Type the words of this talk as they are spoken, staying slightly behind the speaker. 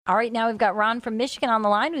All right, now we've got Ron from Michigan on the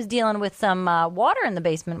line who's dealing with some water in the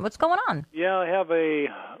basement. What's going on? Yeah, I have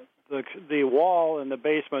the wall in the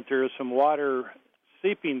basement. There's some water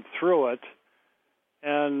seeping through it,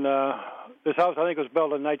 and this house I think was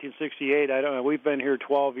built in 1968. I don't know. We've been here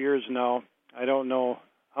 12 years now. I don't know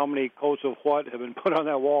how many coats of what have been put on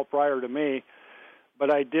that wall prior to me,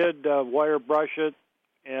 but I did wire brush it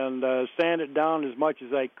and sand it down as much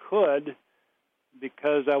as I could,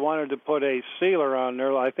 because I wanted to put a sealer on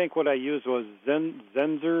there. I think what I used was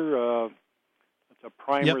Zinsser. It's a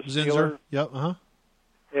primer sealer. Yep,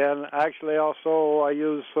 And actually also I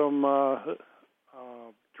used some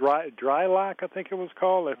dry lock, I think it was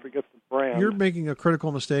called. I forget the brand. You're making a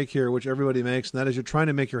critical mistake here, which everybody makes, and that is you're trying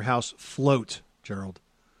to make your house float, Gerald.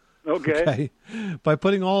 Okay. By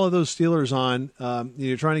putting all of those sealers on,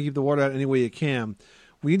 you're trying to keep the water out any way you can.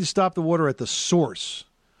 We need to stop the water at the source,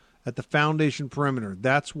 at the foundation perimeter.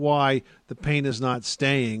 That's why the paint is not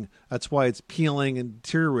staying. That's why it's peeling and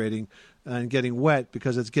deteriorating and getting wet,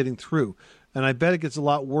 because it's getting through. And I bet it gets a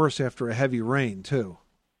lot worse after a heavy rain, too.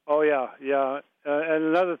 Oh, yeah. And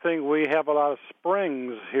another thing, we have a lot of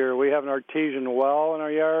springs here. We have an artesian well in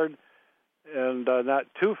our yard, and not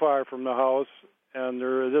too far from the house. And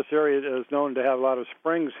this area is known to have a lot of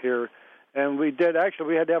springs here. And we had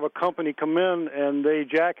to have a company come in, and they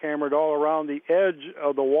jackhammered all around the edge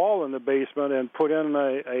of the wall in the basement and put in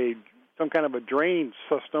some kind of a drain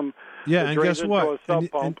system. Yeah, and guess what?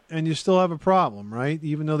 And you still have a problem, right?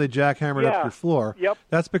 Even though they jackhammered up your floor. Yep.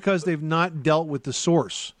 That's because they've not dealt with the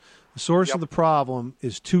source. The source of the problem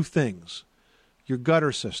is two things. Your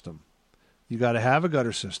gutter system. You got to have a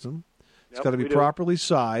gutter system. It's got to be properly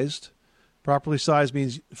sized. Properly sized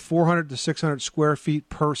means 400 to 600 square feet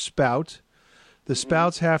per spout. The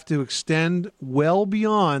spouts have to extend well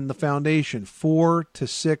beyond the foundation, 4 to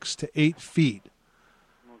 6 to 8 feet.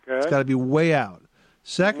 Okay. It's got to be way out.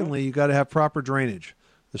 Secondly, you got to have proper drainage.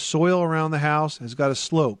 The soil around the house has got to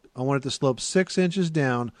slope. I want it to slope 6 inches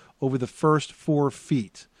down over the first 4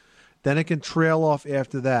 feet. Then it can trail off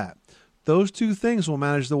after that. Those two things will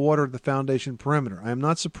manage the water at the foundation perimeter. I am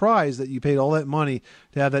not surprised that you paid all that money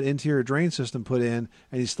to have that interior drain system put in,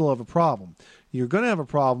 and you still have a problem. You're going to have a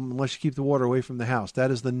problem unless you keep the water away from the house.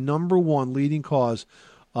 That is the number one leading cause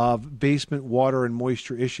of basement water and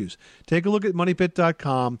moisture issues. Take a look at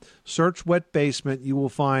MoneyPit.com, search wet basement. You will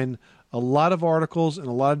find a lot of articles and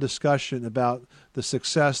a lot of discussion about the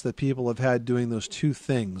success that people have had doing those two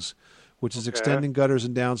things, which is extending gutters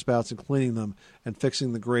and downspouts and cleaning them and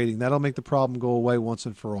fixing the grading. That'll make the problem go away once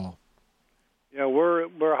and for all. Yeah, we're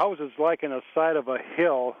house is like in the side of a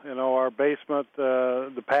hill. You know, our basement,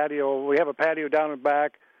 the patio. We have a patio down and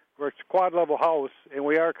back. We're a quad-level house, and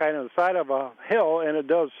we are kind of the side of a hill, and it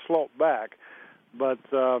does slope back. But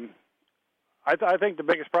I think the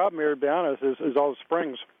biggest problem here, to be honest, is all the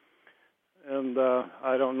springs. And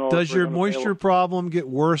I don't know. Does your moisture problem get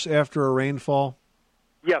worse after a rainfall?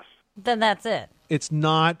 Yes. Then that's it. It's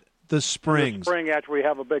not the springs. The spring after we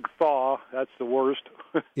have a big thaw, that's the worst.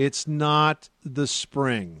 It's not the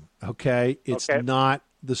spring, okay? It's not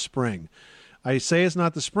the spring. I say it's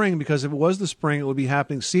not the spring because if it was the spring, it would be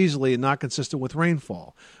happening seasonally and not consistent with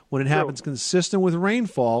rainfall. When it happens consistent with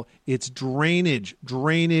rainfall, it's drainage,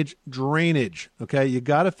 okay? You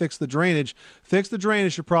got to fix the drainage. Fix the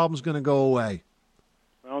drainage, your problem's going to go away.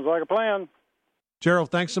 Sounds like a plan.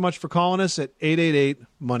 Gerald, thanks so much for calling us at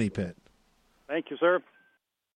 888-MONEY-PIT. Thank you, sir.